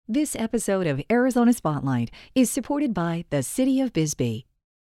This episode of Arizona Spotlight is supported by the City of Bisbee.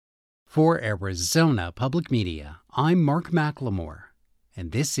 For Arizona Public Media, I'm Mark McLemore,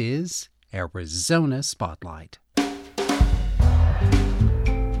 and this is Arizona Spotlight.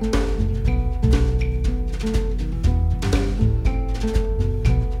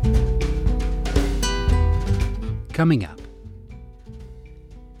 Coming up,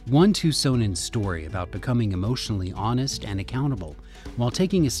 one Tucsonan story about becoming emotionally honest and accountable while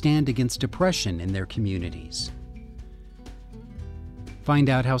taking a stand against depression in their communities. Find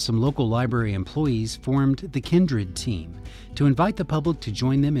out how some local library employees formed the Kindred team to invite the public to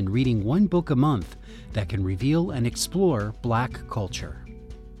join them in reading one book a month that can reveal and explore Black culture.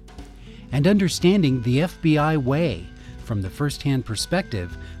 And understanding the FBI way from the first-hand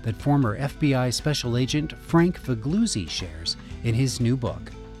perspective that former FBI Special Agent Frank Figliuzzi shares in his new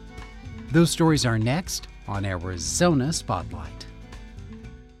book. Those stories are next on Arizona Spotlight.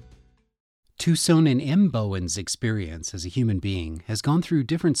 Tucsonan M. Bowen's experience as a human being has gone through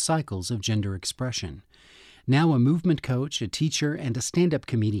different cycles of gender expression. Now a movement coach, a teacher, and a stand-up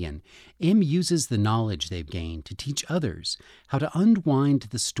comedian, M uses the knowledge they've gained to teach others how to unwind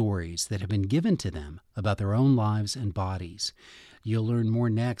the stories that have been given to them about their own lives and bodies. You'll learn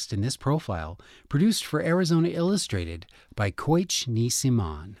more next in this profile, produced for Arizona Illustrated by Koich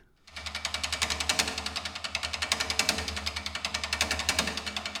Nisiman.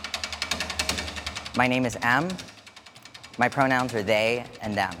 My name is M. My pronouns are they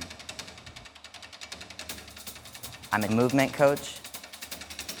and them. I'm a movement coach,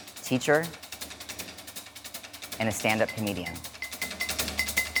 teacher, and a stand-up comedian.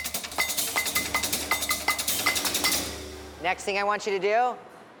 Next thing I want you to do,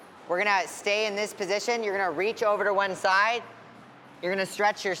 we're gonna stay in this position. You're gonna reach over to one side. You're gonna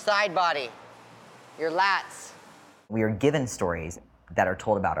stretch your side body, your lats. We are given stories that are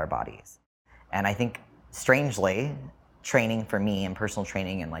told about our bodies. And I think, strangely, training for me and personal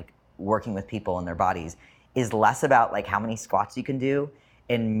training and like working with people and their bodies is less about like how many squats you can do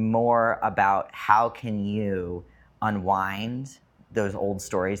and more about how can you unwind those old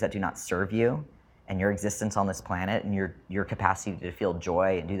stories that do not serve you and your existence on this planet and your capacity to feel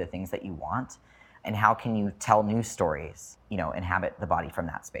joy and do the things that you want, and how can you tell new stories, inhabit the body from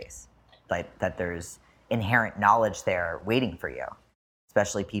that space, like that there's inherent knowledge there waiting for you,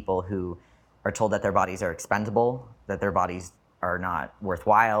 especially people who are told that their bodies are expendable, that their bodies are not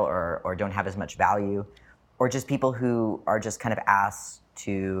worthwhile or don't have as much value, or just people who are just kind of asked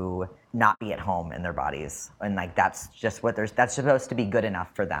to not be at home in their bodies. And like that's just that's supposed to be good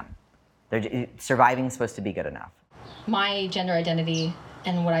enough for them. Surviving is supposed to be good enough. My gender identity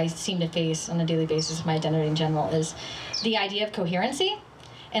and what I seem to face on a daily basis, my identity in general, is the idea of coherency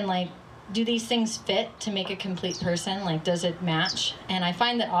and like, do these things fit to make a complete person? Like, does it match? And I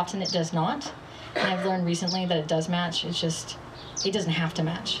find that often it does not. And I've learned recently that it does match. It's just, it doesn't have to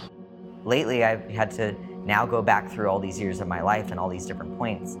match. Lately, I've had to now go back through all these years of my life and all these different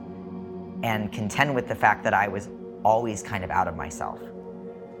points and contend with the fact that I was always kind of out of myself.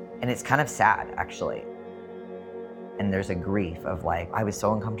 And it's kind of sad, actually. And there's a grief of like, I was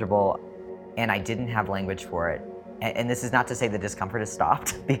so uncomfortable and I didn't have language for it. And this is not to say the discomfort has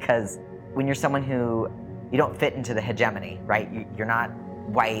stopped, because when you're someone who, you don't fit into the hegemony, right? You're not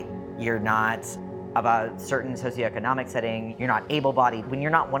white, you're not of a certain socioeconomic setting, you're not able-bodied. When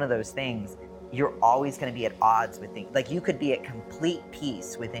you're not one of those things, you're always gonna be at odds with things. Like you could be at complete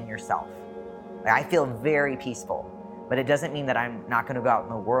peace within yourself. Like, I feel very peaceful, but it doesn't mean that I'm not gonna go out in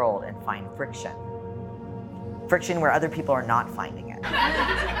the world and find friction. Friction where other people are not finding it.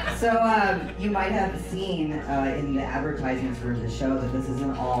 So you might have seen in the advertisements for the show that this is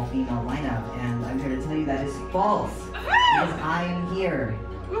an all-female lineup, and I'm here to tell you that is false. Because I am here,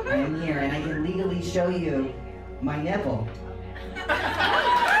 and I can legally show you my nipple.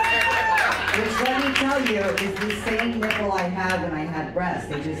 Which, let me tell you, is the same nipple I had when I had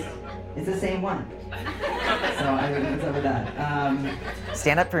breasts. It's the same one. So I mean, what's up with that?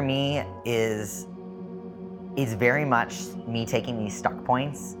 Stand-up for me is very much me taking these stuck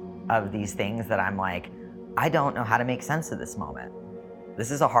points of these things that I'm like, I don't know how to make sense of this moment.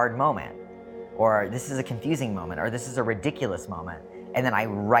 This is a hard moment, or this is a confusing moment, or this is a ridiculous moment. And then I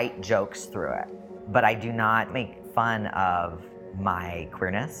write jokes through it. But I do not make fun of my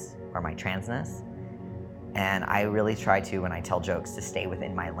queerness or my transness. And I really try to, when I tell jokes, to stay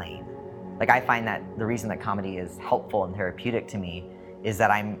within my lane. Like, I find that the reason that comedy is helpful and therapeutic to me is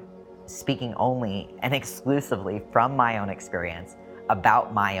that I'm speaking only and exclusively from my own experience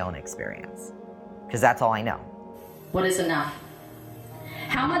about my own experience, because that's all I know. What is enough?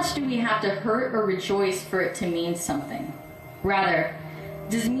 How much do we have to hurt or rejoice for it to mean something? Rather,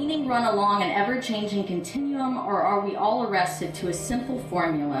 Does meaning run along an ever-changing continuum, or are we all arrested to a simple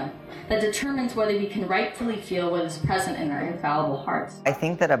formula that determines whether we can rightfully feel what is present in our infallible hearts? I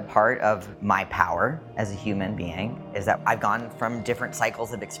think that a part of my power as a human being is that I've gone from different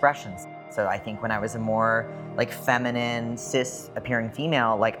cycles of expressions. So I think when I was a more feminine, cis-appearing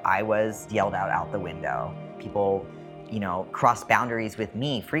female, I was yelled out the window. People, crossed boundaries with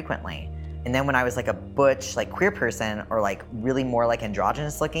me frequently. And then when I was a butch, queer person, or really more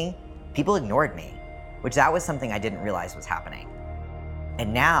androgynous looking, people ignored me, which that was something I didn't realize was happening.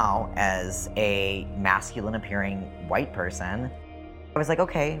 And now, as a masculine appearing white person, I was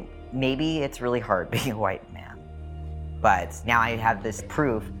okay, maybe it's really hard being a white man. But now I have this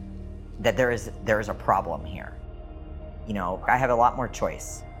proof that there is a problem here. I have a lot more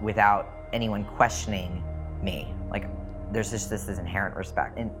choice without anyone questioning me. There's just this inherent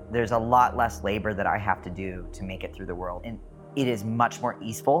respect. And there's a lot less labor that I have to do to make it through the world. And it is much more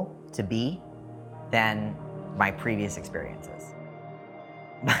easeful to be than my previous experiences.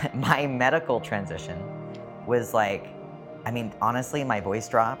 My medical transition was honestly, my voice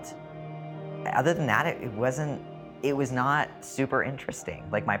dropped. Other than that, it was not super interesting.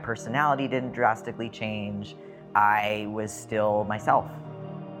 My personality didn't drastically change. I was still myself.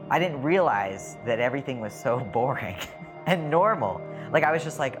 I didn't realize that everything was so boring and normal. I was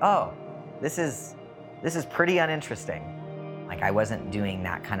just oh, this is pretty uninteresting. I wasn't doing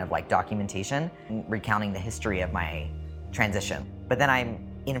that kind of documentation, recounting the history of my transition. But then I'm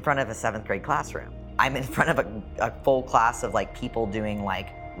in front of a 7th grade classroom. I'm in front of a full class of people doing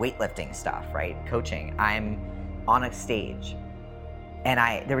weightlifting stuff, right? Coaching. I'm on a stage.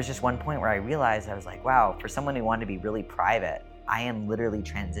 And there was just one point where I realized, I was wow, for someone who wanted to be really private, I am literally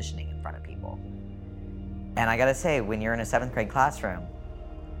transitioning in front of people. And I gotta say, when you're in a 7th grade classroom,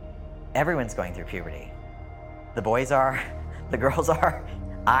 everyone's going through puberty. The boys are, the girls are,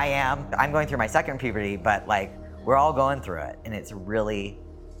 I am. I'm going through my second puberty, but we're all going through it, and it's really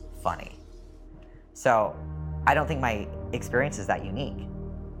funny. So I don't think my experience is that unique.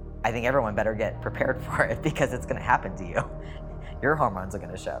 I think everyone better get prepared for it because it's gonna happen to you. Your hormones are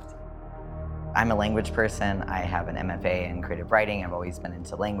gonna shift. I'm a language person. I have an MFA in creative writing. I've always been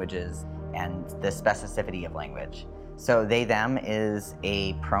into languages and the specificity of language. So they, them is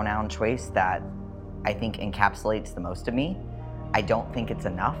a pronoun choice that I think encapsulates the most of me. I don't think it's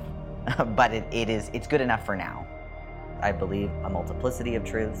enough, but it's good enough for now. I believe a multiplicity of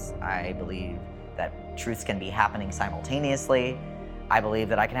truths. I believe that truths can be happening simultaneously. I believe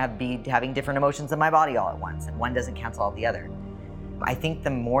that I can be having different emotions in my body all at once, and one doesn't cancel out the other. I think the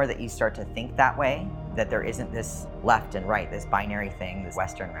more that you start to think that way, that there isn't this left and right, this binary thing, this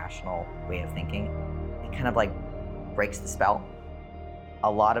Western rational way of thinking, it kind of breaks the spell.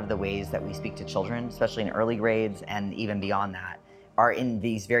 A lot of the ways that we speak to children, especially in early grades and even beyond that, are in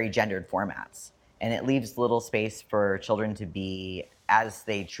these very gendered formats. And it leaves little space for children to be as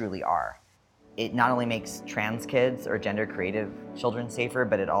they truly are. It not only makes trans kids or gender creative children safer,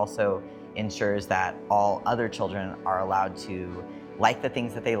 but it also ensures that all other children are allowed to like the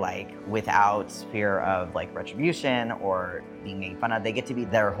things that they like without fear of retribution or being made fun of. They get to be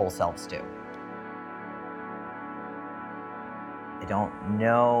their whole selves too. I don't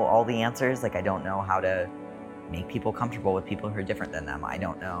know all the answers. I don't know how to make people comfortable with people who are different than them. I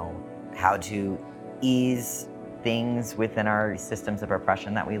don't know how to ease things within our systems of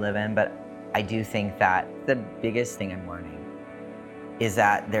oppression that we live in, but I do think that the biggest thing I'm learning is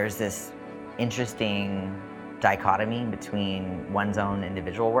that there's this interesting dichotomy between one's own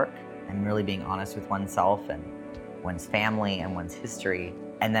individual work and really being honest with oneself and one's family and one's history,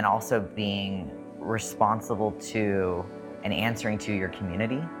 and then also being responsible to and answering to your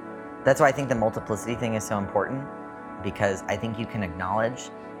community. That's why I think the multiplicity thing is so important, because I think you can acknowledge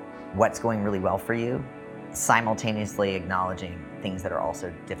what's going really well for you, simultaneously acknowledging things that are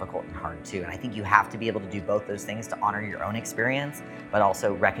also difficult and hard too. And I think you have to be able to do both those things to honor your own experience, but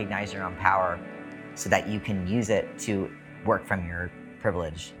also recognize your own power so that you can use it to work from your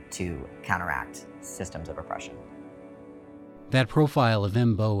privilege to counteract systems of oppression. That profile of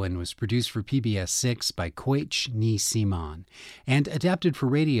M. Bowen was produced for PBS 6 by Koich Ni Simon and adapted for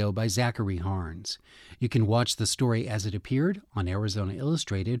radio by Zachary Harns. You can watch the story as it appeared on Arizona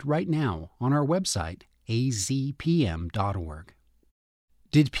Illustrated right now on our website, azpm.org.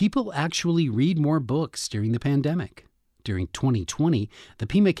 Did people actually read more books during the pandemic? During 2020, the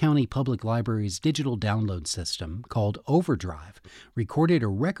Pima County Public Library's digital download system, called Overdrive, recorded a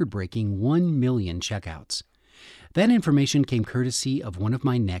record-breaking 1 million checkouts. That information came courtesy of one of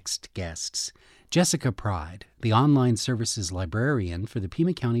my next guests, Jessica Pride, the online services librarian for the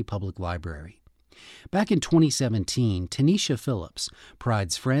Pima County Public Library. Back in 2017, Tanisha Phillips,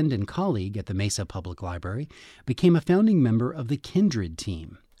 Pride's friend and colleague at the Mesa Public Library, became a founding member of the Kindred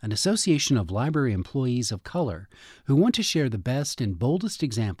Team, an association of library employees of color who want to share the best and boldest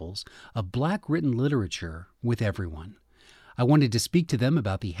examples of Black written literature with everyone. I wanted to speak to them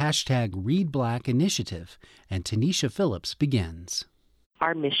about the hashtag #ReadBlack initiative, and Tanisha Phillips begins.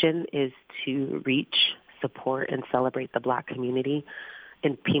 Our mission is to reach, support, and celebrate the Black community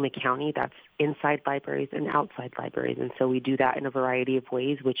in Pima County. That's inside libraries and outside libraries. And so we do that in a variety of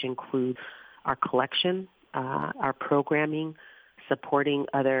ways, which include our collection, our programming, supporting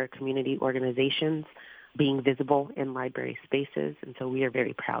other community organizations, being visible in library spaces. And so we are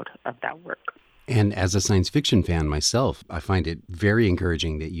very proud of that work. And as a science fiction fan myself, I find it very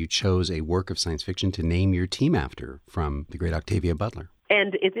encouraging that you chose a work of science fiction to name your team after, from the great Octavia Butler.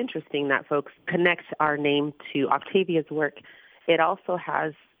 And it's interesting that folks connect our name to Octavia's work. It also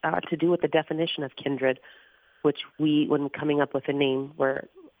has to do with the definition of kindred, which we, when coming up with a name, were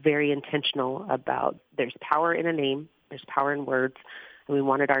very intentional about. There's power in a name, there's power in words, and we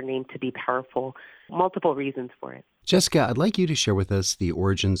wanted our name to be powerful. Multiple reasons for it. Jessica, I'd like you to share with us the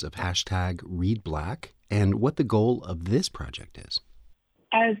origins of hashtag #ReadBlack and what the goal of this project is.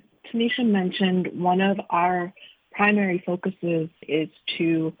 As Tanisha mentioned, one of our primary focuses is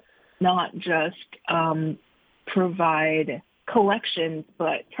to not just provide collections,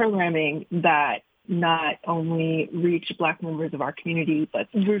 but programming that not only reach Black members of our community, but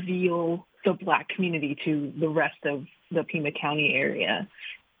reveal the Black community to the rest of the Pima County area.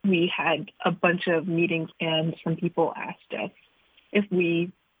 We had a bunch of meetings, and some people asked us if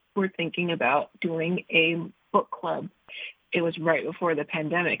we were thinking about doing a book club. It was right before the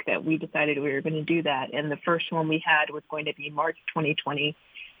pandemic that we decided we were going to do that. And the first one we had was going to be March 2020.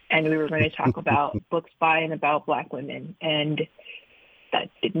 And we were going to talk about books by and about Black women. And that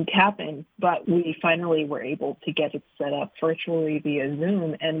didn't happen. But we finally were able to get it set up virtually via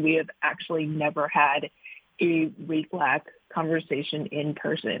Zoom. And we have actually never had a ReadBlack conversation in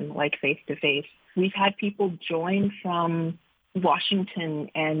person, like face-to-face. We've had people join from Washington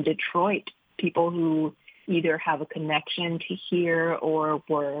and Detroit, people who either have a connection to here or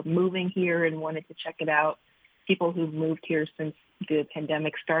were moving here and wanted to check it out, people who've moved here since the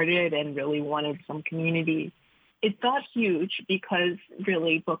pandemic started and really wanted some community. It's not huge because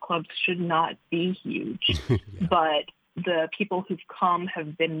really book clubs should not be huge, yeah. But the people who've come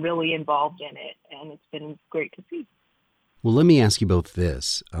have been really involved in it, and it's been great to see. Well, let me ask you both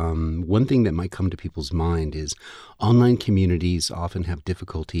this. One thing that might come to people's mind is online communities often have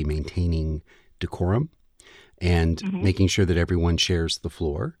difficulty maintaining decorum and making sure that everyone shares the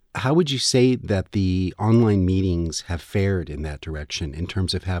floor. How would you say that the online meetings have fared in that direction in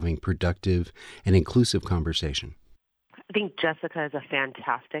terms of having productive and inclusive conversation? I think Jessica is a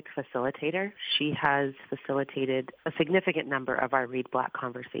fantastic facilitator. She has facilitated a significant number of our ReadBlack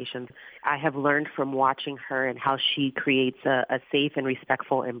conversations. I have learned from watching her and how she creates a safe and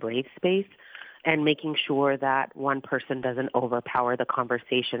respectful and brave space, and making sure that one person doesn't overpower the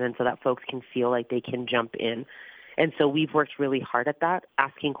conversation, and so that folks can feel like they can jump in. And so we've worked really hard at that,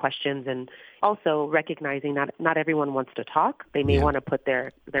 asking questions and also recognizing that not everyone wants to talk. They may want to put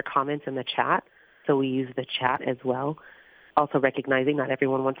their comments in the chat, so we use the chat as well. Also recognizing not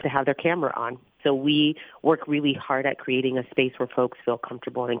everyone wants to have their camera on. So we work really hard at creating a space where folks feel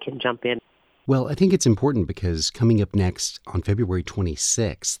comfortable and can jump in. Well, I think it's important because coming up next on February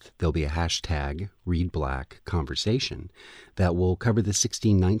 26th, there'll be a hashtag #ReadBlack conversation that will cover the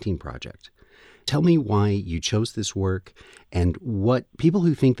 1619 Project. Tell me why you chose this work and what people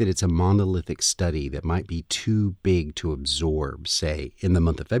who think that it's a monolithic study that might be too big to absorb, say, in the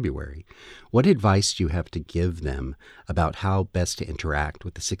month of February, what advice do you have to give them about how best to interact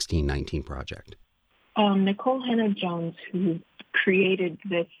with the 1619 Project? Nicole Hannah-Jones, who created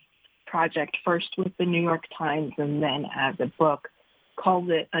this project first with the New York Times and then as a book, calls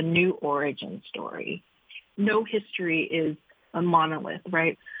it a new origin story. No history is a monolith,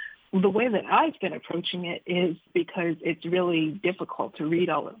 right? The way that I've been approaching it is, because it's really difficult to read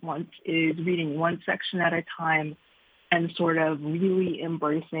all at once, is reading one section at a time and sort of really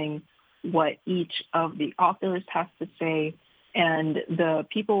embracing what each of the authors has to say. And the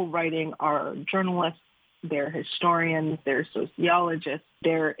people writing are journalists, they're historians, they're sociologists,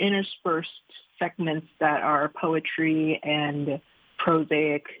 they're interspersed segments that are poetry and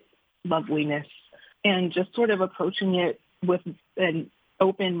prosaic loveliness, and just sort of approaching it with an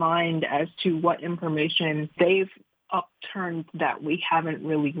open mind as to what information they've upturned that we haven't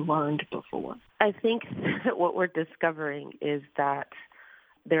really learned before. I think what we're discovering is that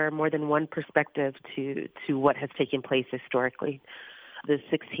there are more than one perspective to what has taken place historically. The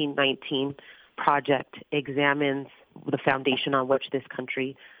 1619 project examines the foundation on which this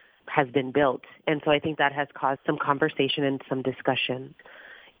country has been built. And so I think that has caused some conversation and some discussion.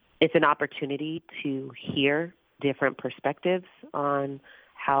 It's an opportunity to hear different perspectives on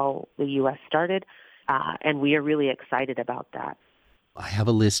how the U.S. started, and we are really excited about that. I have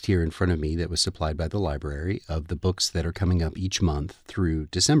a list here in front of me that was supplied by the library of the books that are coming up each month through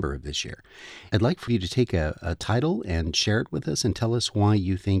December of this year. I'd like for you to take a title and share it with us and tell us why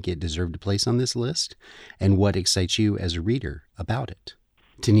you think it deserved a place on this list and what excites you as a reader about it.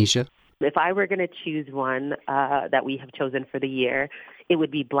 Tanisha? If I were going to choose one that we have chosen for the year, it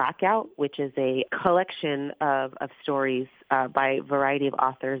would be Blackout, which is a collection of stories by a variety of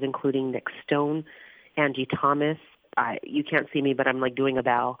authors, including Nick Stone, Angie Thomas. You can't see me, but I'm like doing a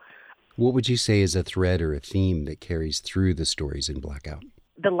bow. What would you say is a thread or a theme that carries through the stories in Blackout?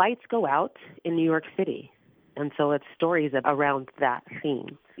 The lights go out in New York City, and so it's stories around that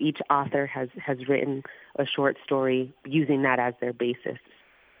theme. Each author has written a short story using that as their basis.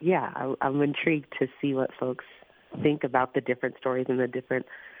 Yeah, I'm intrigued to see what folks think about the different stories and the different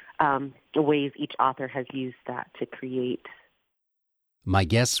ways each author has used that to create. My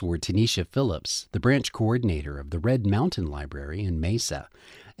guests were Tanisha Phillips, the branch coordinator of the Red Mountain Library in Mesa,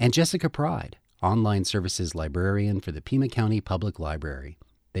 and Jessica Pride, online services librarian for the Pima County Public Library.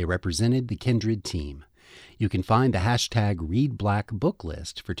 They represented the Kindred team. You can find the hashtag ReadBlack book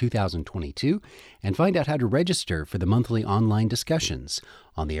list for 2022 and find out how to register for the monthly online discussions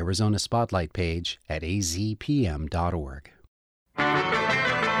on the Arizona Spotlight page at azpm.org.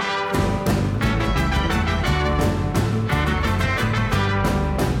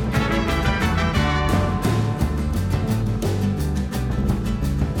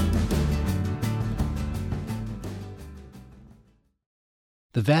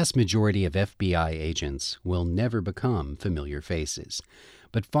 The vast majority of FBI agents will never become familiar faces.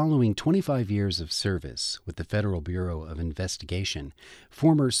 But following 25 years of service with the Federal Bureau of Investigation,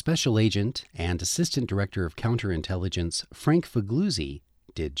 former Special Agent and Assistant Director of Counterintelligence Frank Figliuzzi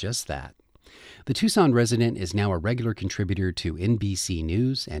did just that. The Tucson resident is now a regular contributor to NBC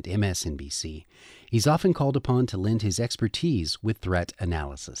News and MSNBC. He's often called upon to lend his expertise with threat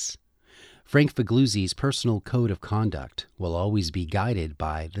analysis. Frank Figliuzzi's personal code of conduct will always be guided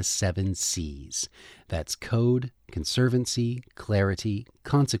by the 7 C's. That's code, conservancy, clarity,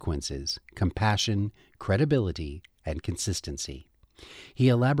 consequences, compassion, credibility, and consistency. He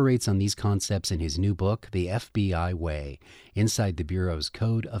elaborates on these concepts in his new book, The FBI Way, Inside the Bureau's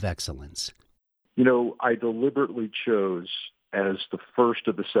Code of Excellence. You know, I deliberately chose as the first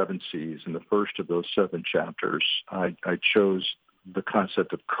of the 7 C's and the first of those 7 chapters, I chose the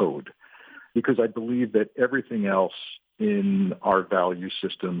concept of code, because I believe that everything else in our value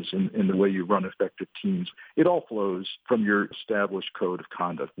systems, in the way you run effective teams, it all flows from your established code of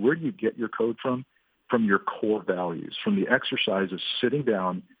conduct. Where do you get your code from? From your core values, from the exercise of sitting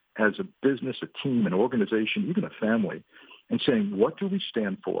down as a business, a team, an organization, even a family, and saying, what do we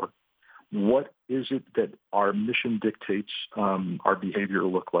stand for? What is it that our mission dictates our behavior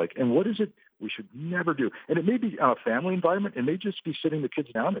will look like? And what is it we should never do? And it may be a family environment. It may just be sitting the kids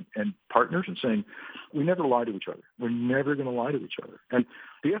down and partners and saying, we never lie to each other. We're never going to lie to each other. And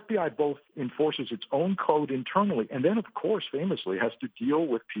the FBI both enforces its own code internally and then, of course, famously has to deal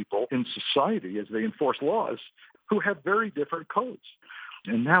with people in society as they enforce laws who have very different codes.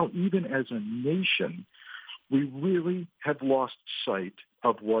 And now, even as a nation, we really have lost sight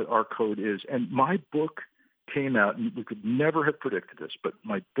of what our code is. And my book came out, and we could never have predicted this, but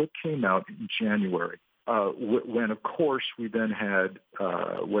my book came out in January when, of course, we then had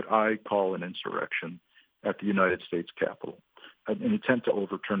what I call an insurrection at the United States Capitol, an attempt to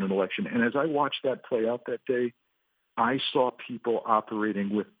overturn an election. And as I watched that play out that day, I saw people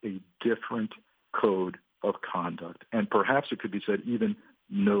operating with a different code of conduct. And perhaps it could be said even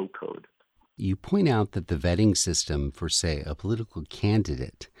no code. You point out that the vetting system for, say, a political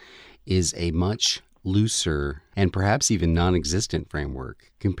candidate is a much looser and perhaps even non-existent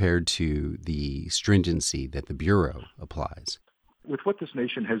framework compared to the stringency that the Bureau applies. With what this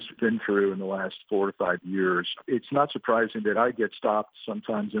nation has been through in the last 4 to 5 years, it's not surprising that I get stopped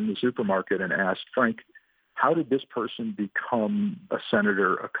sometimes in the supermarket and asked, Frank, how did this person become a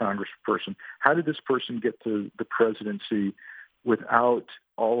senator, a congressperson? How did this person get to the presidency without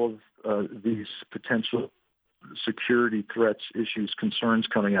all of these potential security threats, issues, concerns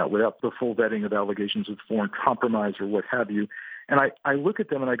coming out, without the full vetting of allegations of foreign compromise or what have you? And I look at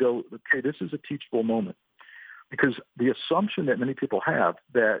them and I go, okay, this is a teachable moment. Because the assumption that many people have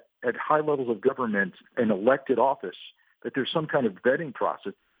that at high levels of government and elected office, that there's some kind of vetting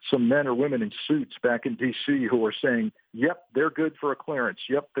process, some men or women in suits back in D.C. who are saying, yep, they're good for a clearance.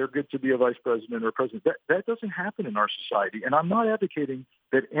 Yep, they're good to be a vice president or a president. That doesn't happen in our society. And I'm not advocating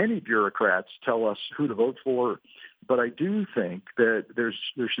that any bureaucrats tell us who to vote for, but I do think that there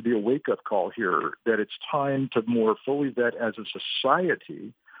should be a wake-up call here, that it's time to more fully vet as a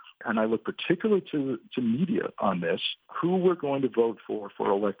society, and I look particularly to media on this, who we're going to vote for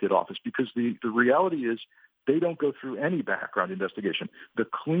elected office, because the reality is they don't go through any background investigation. The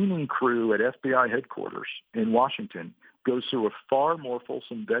cleaning crew at FBI headquarters in Washington goes through a far more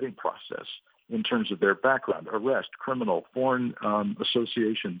fulsome vetting process in terms of their background, arrest, criminal, foreign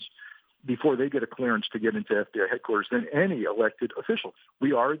associations, before they get a clearance to get into FBI headquarters than any elected official.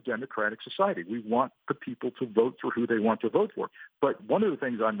 We are a democratic society. We want the people to vote for who they want to vote for. But one of the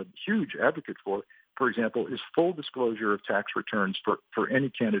things I'm a huge advocate for example, is full disclosure of tax returns for any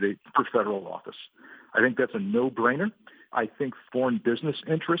candidate for federal office. I think that's a no-brainer. I think foreign business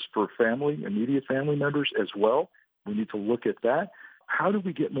interests for family, immediate family members as well, we need to look at that. How do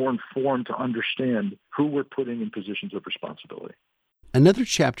we get more informed to understand who we're putting in positions of responsibility? Another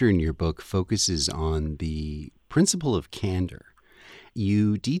chapter in your book focuses on the principle of candor.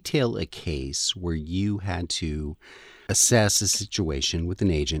 You detail a case where you had to assess a situation with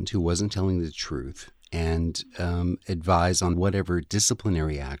an agent who wasn't telling the truth and advise on whatever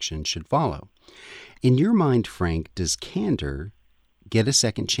disciplinary action should follow. In your mind, Frank, does candor get a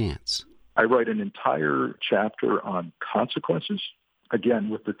second chance? I write an entire chapter on consequences, again,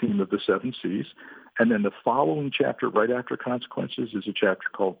 with the theme of the 7 C's. And then the following chapter right after consequences is a chapter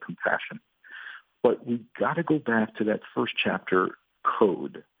called compassion. But we've got to go back to that first chapter,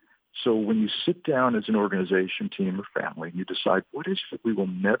 code. So when you sit down as an organization, team, or family, and you decide what is it we will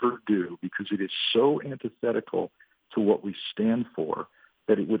never do because it is so antithetical to what we stand for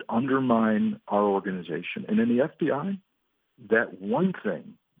that it would undermine our organization. And in the FBI, that one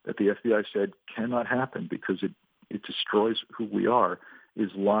thing that the FBI said cannot happen because it destroys who we are is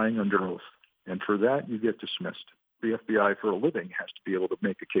lying under oath. And for that, you get dismissed. The FBI, for a living, has to be able to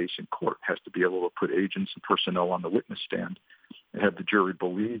make a case in court, has to be able to put agents and personnel on the witness stand and have the jury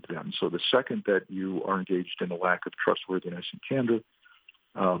believe them. So the second that you are engaged in a lack of trustworthiness and candor,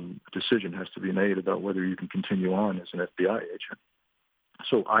 a decision has to be made about whether you can continue on as an FBI agent.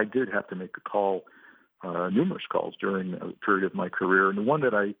 So I did have to make a call, numerous calls during a period of my career, and the one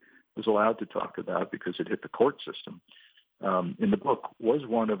that I was allowed to talk about because it hit the court system in the book was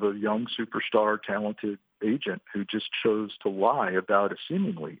one of a young superstar, talented agent who just chose to lie about a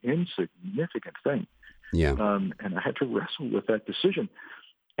seemingly insignificant thing. Yeah. And I had to wrestle with that decision.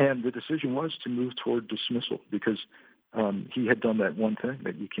 And the decision was to move toward dismissal because he had done that one thing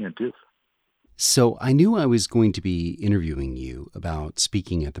that you can't do. So I knew I was going to be interviewing you about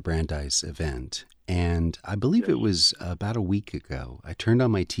speaking at the Brandeis event. And I believe it was about a week ago. I turned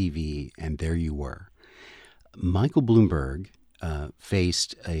on my TV and there you were. Michael Bloomberg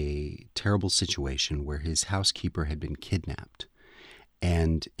faced a terrible situation where his housekeeper had been kidnapped.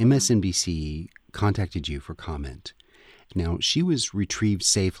 And MSNBC contacted you for comment. Now, she was retrieved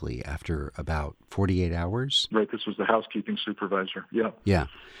safely after about 48 hours. Right. This was the housekeeping supervisor. Yeah. Yeah.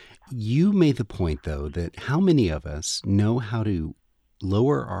 You made the point, though, that how many of us know how to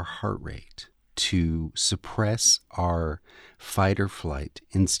lower our heart rate to suppress our fight or flight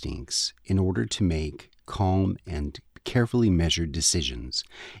instincts in order to make calm and carefully measured decisions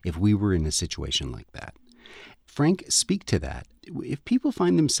if we were in a situation like that. Frank, speak to that. If people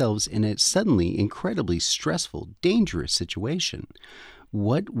find themselves in a suddenly incredibly stressful, dangerous situation,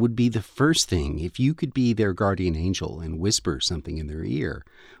 what would be the first thing, if you could be their guardian angel and whisper something in their ear,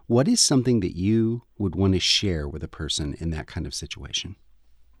 what is something that you would want to share with a person in that kind of situation?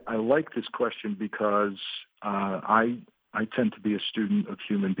 I like this question because I tend to be a student of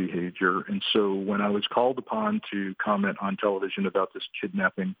human behavior. And so when I was called upon to comment on television about this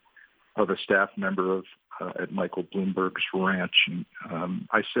kidnapping of a staff member at Michael Bloomberg's ranch, and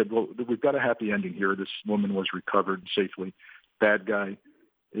I said, well, we've got a happy ending here. This woman was recovered safely. Bad guy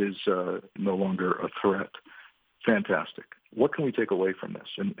is no longer a threat. Fantastic. What can we take away from this?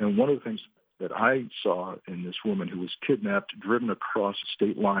 And one of the things that I saw in this woman who was kidnapped, driven across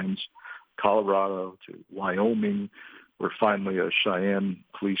state lines, Colorado to Wyoming, where finally a Cheyenne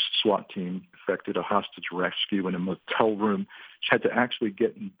police SWAT team effected a hostage rescue in a motel room. She had to actually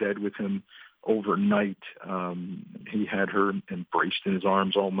get in bed with him overnight. He had her embraced in his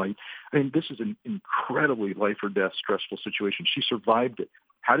arms all night. I mean, this is an incredibly life or death stressful situation. She survived it.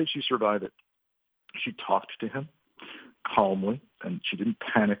 How did she survive it? She talked to him calmly, and she didn't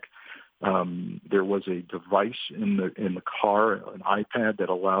panic. There was a device in the car, an iPad, that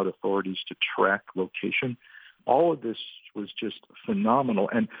allowed authorities to track location All of this was just phenomenal.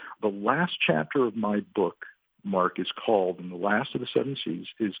 And the last chapter of my book, Mark, is called, and the last of the 7 C's,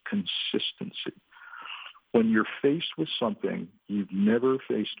 is consistency. When you're faced with something you've never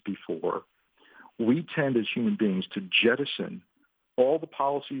faced before, we tend as human beings to jettison all the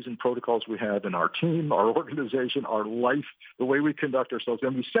policies and protocols we have in our team, our organization, our life, the way we conduct ourselves,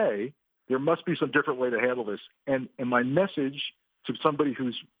 and we say there must be some different way to handle this. And my message to somebody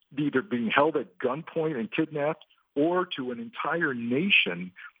who's either being held at gunpoint and kidnapped, or to an entire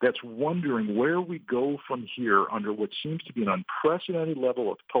nation that's wondering where we go from here under what seems to be an unprecedented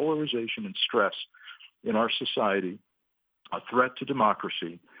level of polarization and stress in our society, a threat to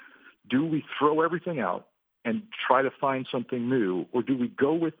democracy. Do we throw everything out and try to find something new, or do we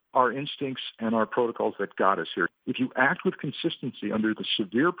go with our instincts and our protocols that got us here? If you act with consistency under the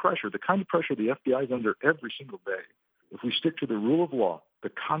severe pressure, the kind of pressure the FBI is under every single day, if we stick to the rule of law,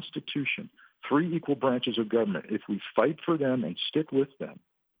 the Constitution, 3 equal branches of government, if we fight for them and stick with them,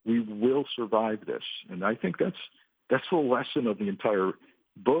 we will survive this. And I think that's the lesson of the entire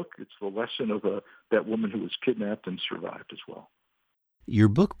book. It's the lesson of that woman who was kidnapped and survived as well. Your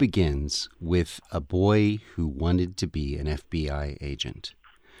book begins with a boy who wanted to be an FBI agent.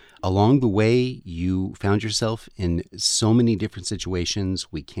 Along the way, you found yourself in so many different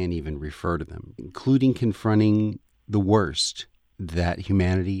situations, we can't even refer to them, including confronting the worst that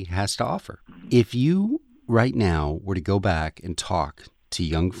humanity has to offer. If you right now were to go back and talk to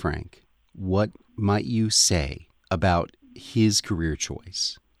young Frank, what might you say about his career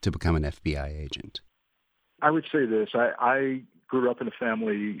choice to become an FBI agent? I would say this. I grew up in a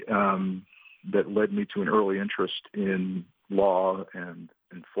family that led me to an early interest in law and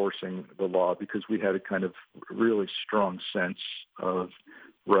enforcing the law, because we had a kind of really strong sense of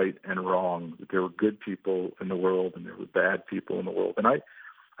right and wrong, that there were good people in the world and there were bad people in the world. And I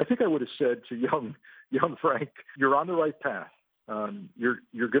think I would have said to young Frank, you're on the right path.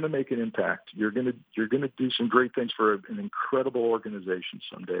 You're going to make an impact. You're going to do some great things for an incredible organization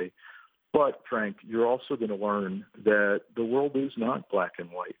someday. But Frank, you're also going to learn that the world is not black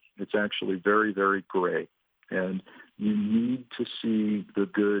and white. It's actually very, very gray. And you need to see the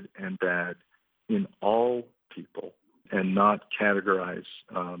good and bad in all people and not categorize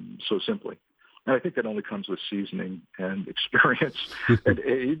so simply. And I think that only comes with seasoning and experience and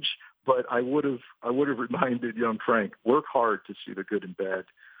age. But I would have reminded young Frank, work hard to see the good and bad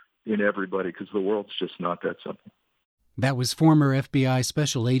in everybody, because the world's just not that simple. That was former FBI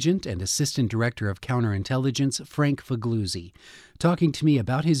Special Agent and Assistant Director of Counterintelligence Frank Figliuzzi, talking to me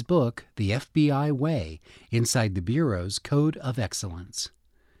about his book, The FBI Way, Inside the Bureau's Code of Excellence.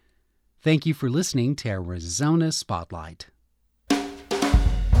 Thank you for listening to Arizona Spotlight.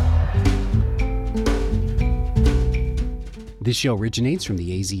 This show originates from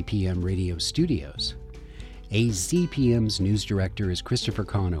the AZPM radio studios. AZPM's news director is Christopher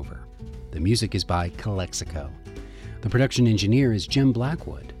Conover. The music is by Calexico. The production engineer is Jim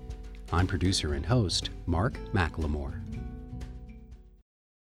Blackwood. I'm producer and host Mark McLemore.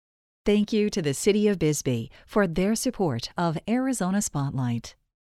 Thank you to the City of Bisbee for their support of Arizona Spotlight.